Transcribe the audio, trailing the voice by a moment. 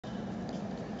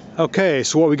Okay,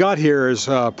 so what we got here is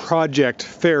Project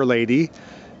Fairlady.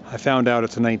 I found out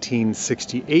it's a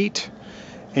 1968,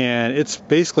 and it's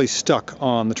basically stuck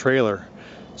on the trailer.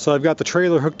 So I've got the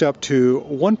trailer hooked up to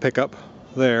one pickup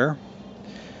there,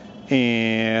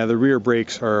 and the rear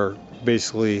brakes are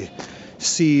basically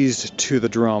seized to the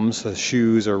drums. The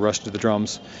shoes are rusted to the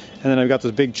drums. And then I've got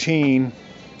this big chain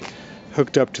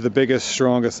hooked up to the biggest,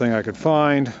 strongest thing I could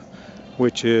find,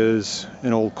 which is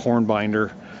an old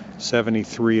Cornbinder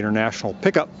 73 International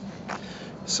pickup.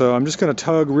 So I'm just going to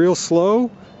tug real slow,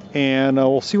 and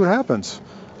we'll see what happens.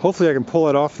 Hopefully I can pull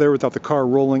it off there without the car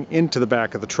rolling into the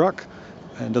back of the truck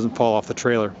and doesn't fall off the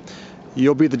trailer.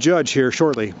 You'll be the judge here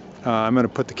shortly. I'm going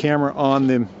to put the camera on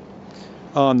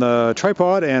the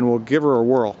tripod and we'll give her a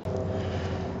whirl.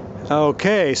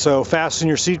 Okay, so fasten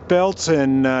your seat belts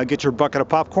and get your bucket of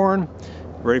popcorn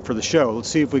ready for the show. Let's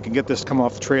see if we can get this to come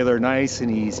off the trailer nice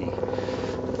and easy.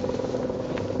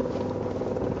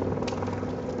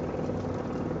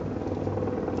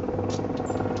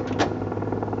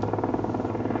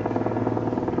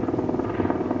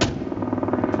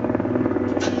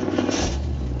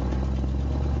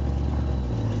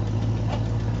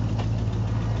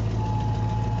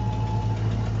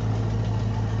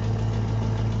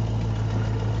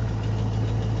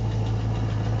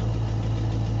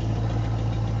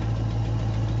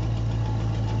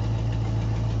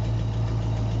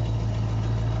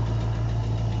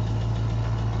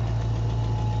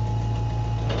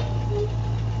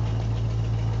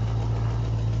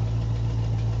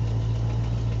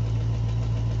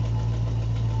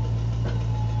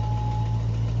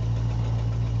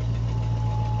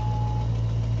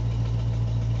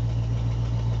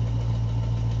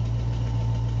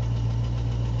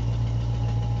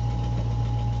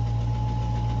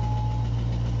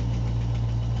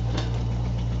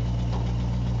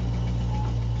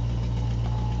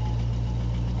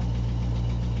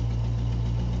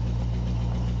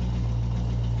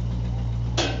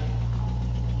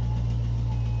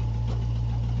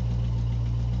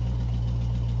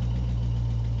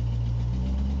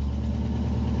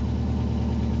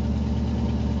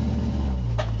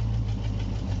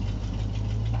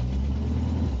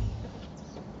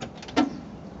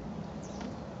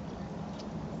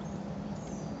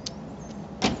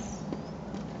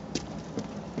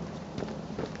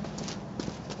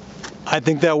 I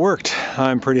think that worked.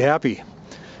 I'm pretty happy.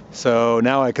 So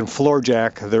now I can floor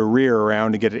jack the rear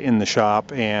around to get it in the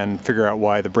shop and figure out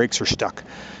why the brakes are stuck.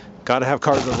 Gotta have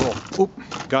cars that roll.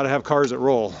 Oop, gotta have cars that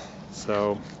roll.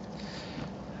 So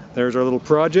there's our little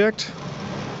project,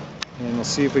 and we'll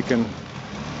see if we can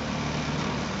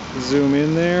zoom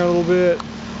in there a little bit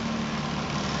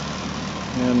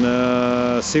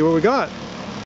and see what we got.